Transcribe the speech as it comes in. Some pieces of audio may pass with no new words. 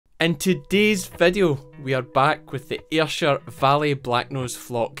In today's video, we are back with the Ayrshire Valais Blacknose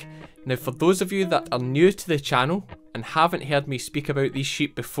flock. Now for those of you that are new to the channel and haven't heard me speak about these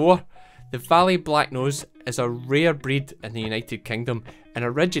sheep before, the Valais Blacknose is a rare breed in the United Kingdom and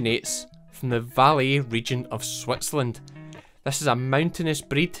originates from the Valais region of Switzerland. This is a mountainous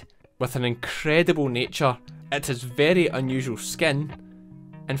breed with an incredible nature. It has very unusual skin.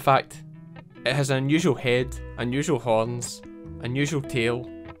 In fact, it has an unusual head, unusual horns, unusual tail.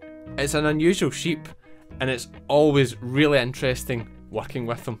 It's an unusual sheep, and it's always really interesting working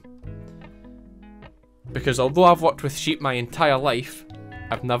with them. Because although I've worked with sheep my entire life,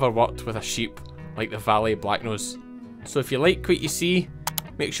 I've never worked with a sheep like the Valais Blacknose. So if you like what you see,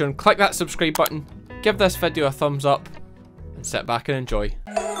 make sure and click that subscribe button, give this video a thumbs up, and sit back and enjoy.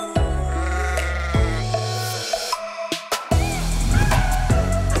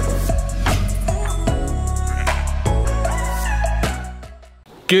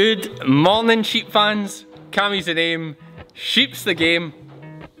 Good morning, sheep fans. Cammy's the name, sheep's the game.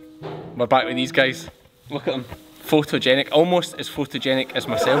 We're back with these guys. Look at them. Photogenic, almost as photogenic as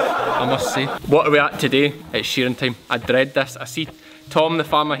myself, I must say. What are we at today? It's shearing time. I dread this. I see Tom the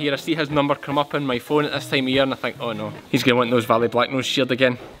farmer here, I see his number come up on my phone at this time of year and I think, oh no, he's going to want those Valais Blacknose sheared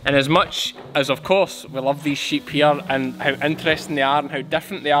again. And as much as, of course, we love these sheep here and how interesting they are and how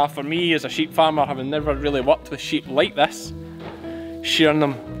different they are for me as a sheep farmer, having never really worked with sheep like this, shearing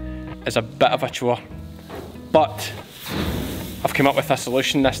them is a bit of a chore. But I've come up with a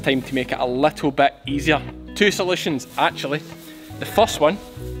solution this time to make it a little bit easier. Two solutions actually. The first one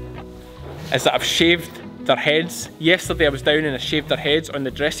is that I've shaved their heads. Yesterday I was down and I shaved their heads on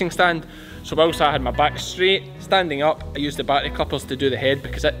the dressing stand. So whilst I had my back straight, standing up, I used the battery clippers to do the head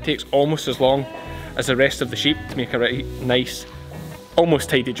because it takes almost as long as the rest of the sheep to make a really nice,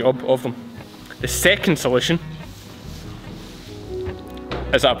 almost tidy job of them. The second solution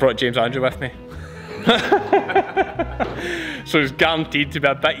is that I brought James Andrew with me. So it's guaranteed to be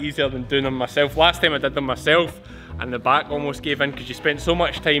a bit easier than doing them myself. Last time I did them myself and the back almost gave in because you spent so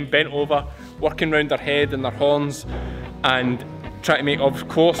much time bent over working around their head and their horns and trying to make, of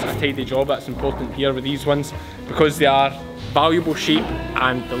course, a tidy job. That's important here with these ones because they are valuable sheep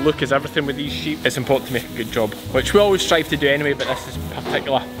and the look is everything with these sheep. It's important to make a good job, which we always strive to do anyway, but this is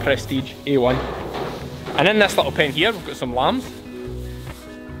particular prestige A1. And in this little pen here we've got some lambs.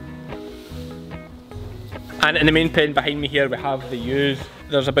 And in the main pen behind me here we have the ewes.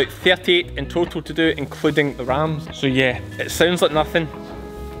 There's about 38 in total to do, including the rams. So yeah, it sounds like nothing.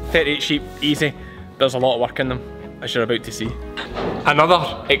 38 sheep, easy. But there's a lot of work in them, as you're about to see.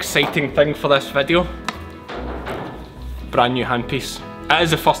 Another exciting thing for this video, brand new handpiece. It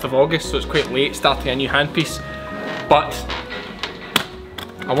is the 1st of August, so it's quite late starting a new handpiece. But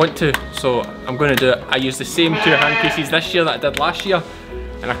I want to, so I'm going to do it. I used the same 2 handpieces this year that I did last year,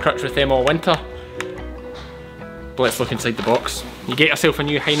 and I crutched with them all winter. But let's look inside the box. You get yourself a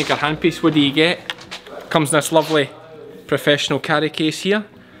new Heinegger handpiece. What do you get? Comes in this lovely professional carry case here.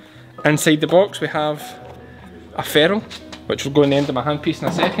 Inside the box we have a ferrule, which will go in the end of my handpiece in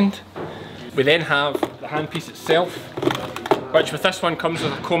a second. We then have the handpiece itself, which with this one comes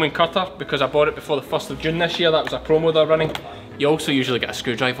with a comb and cutter because I bought it before the 1st of June this year. That was a promo they're running. You also usually get a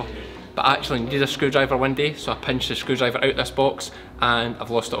screwdriver, but I actually needed a screwdriver one day, so I pinched the screwdriver out this box and I've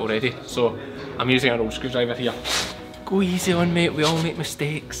lost it already. So I'm using an old screwdriver here. Go easy on mate, we all make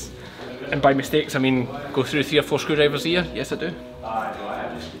mistakes. And by mistakes I mean go through 3 or 4 screwdrivers a year. Yes I do.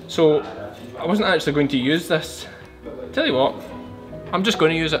 So I wasn't actually going to use this. Tell you what, I'm just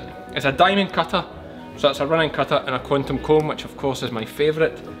going to use it. It's a diamond cutter, so that's a running cutter and a quantum comb, which of course is my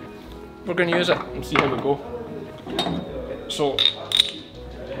favourite. We're going to use it and see how we go. So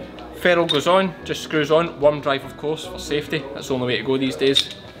ferrule goes on, just screws on, worm drive of course for safety, that's the only way to go these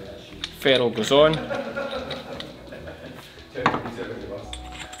days. Ferrule goes on,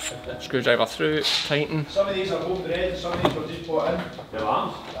 screwdriver through, tighten. Some of these are home bred, some of these were just put in. The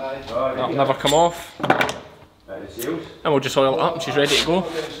lambs? That'll never come off. And we'll just oil it up and she's ready to go.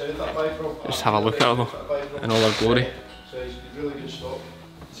 Just have a look at her though, in all her glory. So it's really good stock.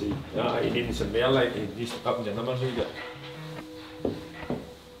 See, you needing some more, like you just up your numbers a wee bit.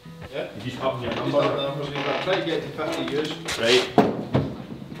 Yeah. You just up your Just numbers. up the numbers a wee bit. Try to get to 50 ewes. Right.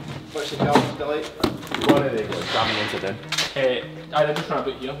 What's the calf delight? What are they got jamming into then? I just run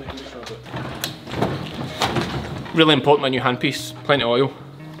about here. We can just run about. Really important, my new handpiece. Plenty of oil.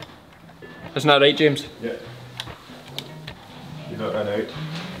 Isn't that right, James? Yeah. Do not run out.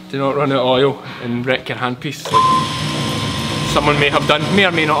 Do not run out of oil and wreck your handpiece like someone may have done, may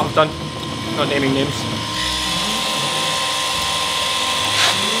or may not have done. Not naming names.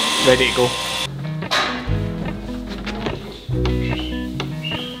 Ready to go.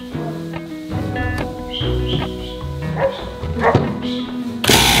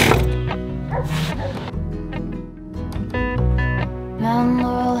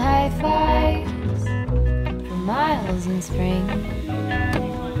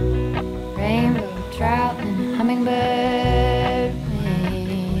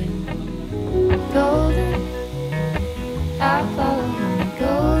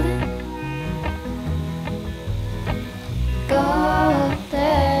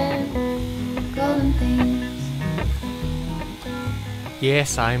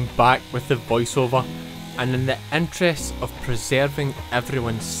 Yes, I'm back with the voiceover, and in the interest of preserving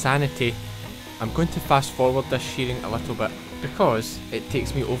everyone's sanity, I'm going to fast forward this shearing a little bit because it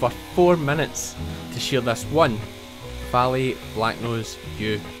takes me over 4 minutes to shear this one Valais Blacknose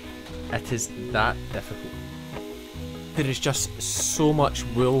ewe. It is that difficult. There is just so much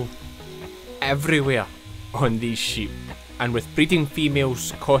wool everywhere on these sheep, and with breeding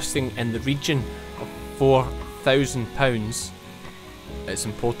females costing in the region of £4,000, it's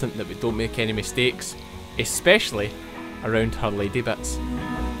important that we don't make any mistakes, especially around her lady bits.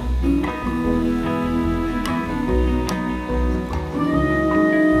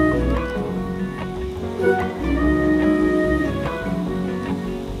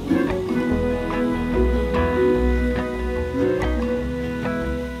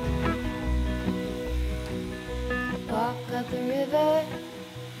 Walk up the river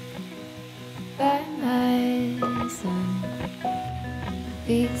by my son.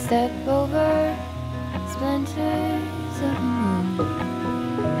 Feet step over splinters of the moon.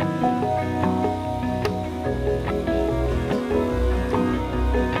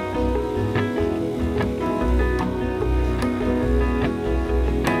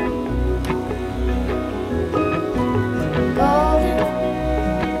 Golden,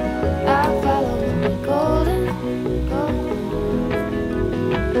 I follow the golden,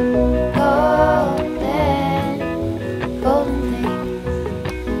 golden, golden things.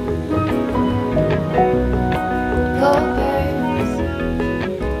 Gold birds,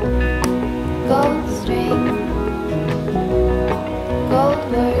 gold string, gold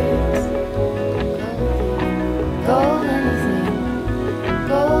words, gold anything,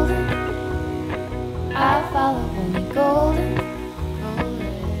 golden. I follow only golden,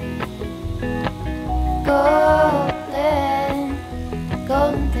 golden, golden,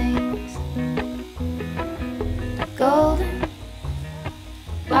 golden things, golden.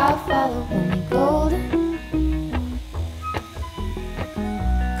 I follow only golden,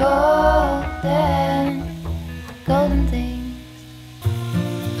 golden, golden things.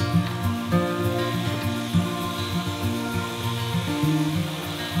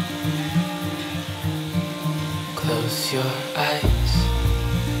 Close your eyes,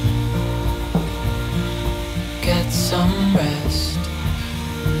 get some rest.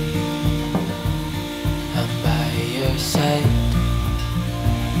 I'm by your side.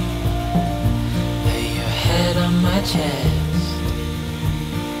 Lay your head on my chest.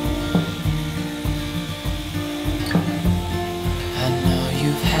 I know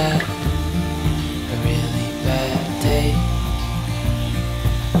you've had a really bad day.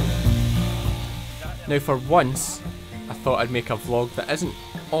 Now for once, I thought I'd make a vlog that isn't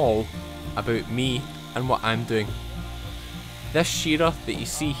all about me and what I'm doing. This shearer that you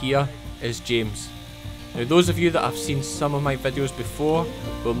see here is James. Now those of you that have seen some of my videos before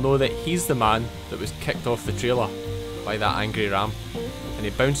will know that he's the man that was kicked off the trailer by that angry ram, and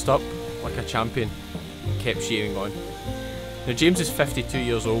he bounced up like a champion and kept shearing on. Now James is 52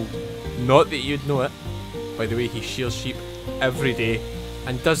 years old, not that you'd know it by the way he shears sheep every day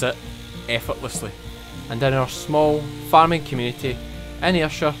and does it effortlessly. And in our small farming community in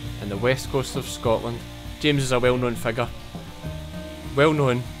Ayrshire in the west coast of Scotland, James is a well-known figure. Well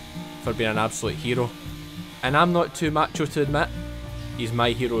known for being an absolute hero. And I'm not too macho to admit, he's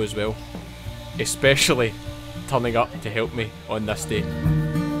my hero as well. Especially turning up to help me on this day. I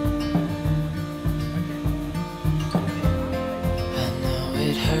know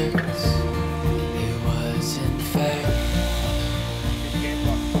it hurts, it wasn't fair.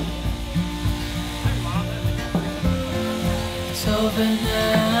 It's over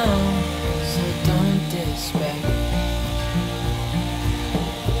now, so don't despair.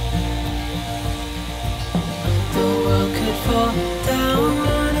 The world could fall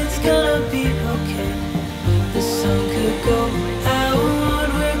down, it's gonna be okay. The sun could go out,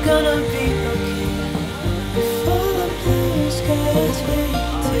 we're gonna be okay. Before the blue skies fade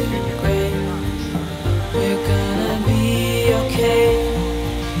to grey, we're gonna be okay.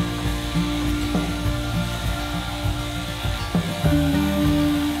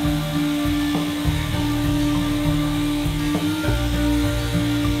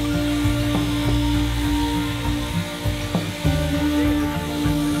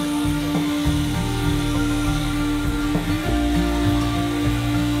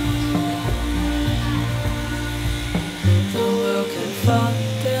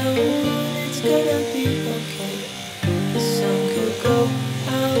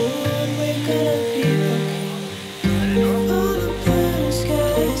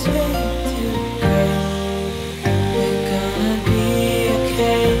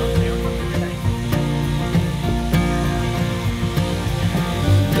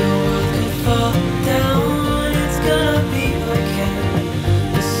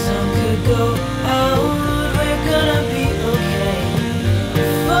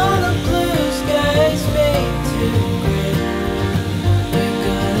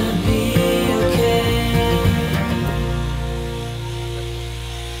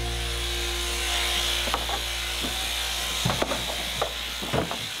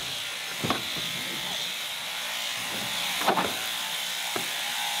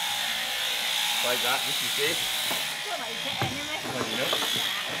 like that, just be safe. Don't like it anyway. Well, you know.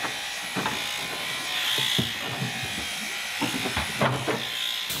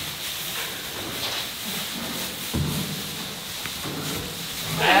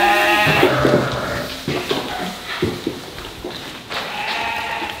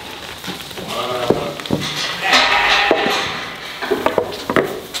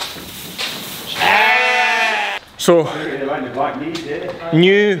 So,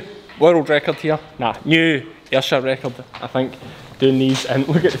 new world record here. Nah, new Ayrshire record, I think, doing these, and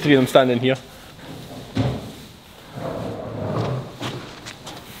look at the three of them standing here.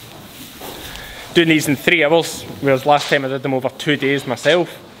 Doing these in 3 hours, whereas last time I did them over 2 days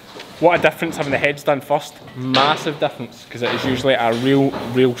myself. What a difference having the heads done first. Massive difference, because it is usually a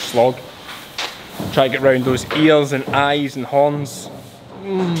real slog. Try to get round those ears and eyes and horns.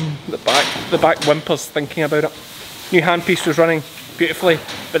 The back whimpers thinking about it. New handpiece was running beautifully,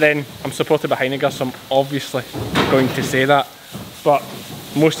 but then I'm supported by Heiniger, so I'm obviously going to say that. But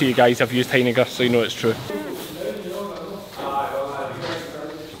most of you guys have used Heiniger, so you know it's true.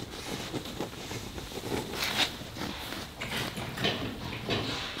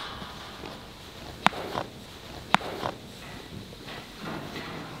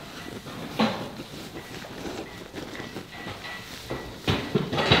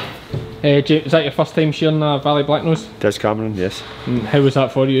 James, is that your first time shearing a Valais Blacknose? It is, Cameron, yes. And how was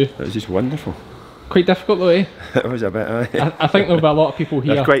that for you? It was just wonderful. Quite difficult though, eh? It was a bit, I think there'll be a lot of people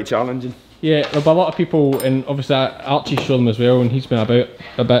here. They're quite challenging. Yeah, there'll be a lot of people, and obviously Archie's shown them as well, and he's been about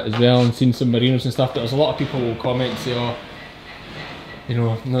a bit as well and seen some merinos and stuff, but there's a lot of people who will comment and say, oh, you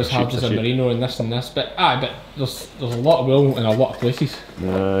know, not as hard as a merino and this, but there's a lot of wool in a lot of places.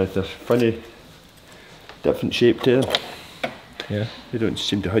 There's funny, different shape to them. Yeah. They don't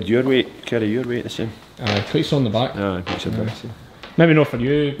seem to carry your weight the same. Quite so on the back. It makes a bit. Maybe not for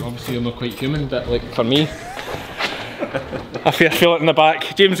you, obviously you're not quite human, but like for me, I feel it in the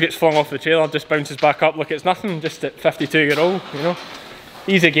back. James gets flung off the trailer, just bounces back up like it's nothing, just at 52-year-old, you know.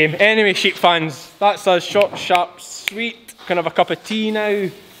 Easy game. Anyway, sheep fans, that's us, short, sharp, sweet. Gonna have a cup of tea now,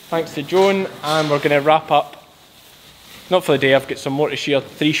 thanks to Joan, and we're gonna wrap up. Not for the day, I've got some more to shear,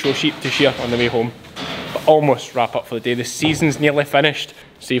 3 show sheep to shear on the way home. But almost wrap up for the day. The season's nearly finished.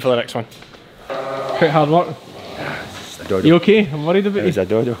 See you for the next one. Quite hard work. You okay? I'm worried about you. It was a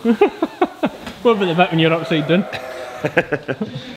dodo. What about the bit when you're upside down?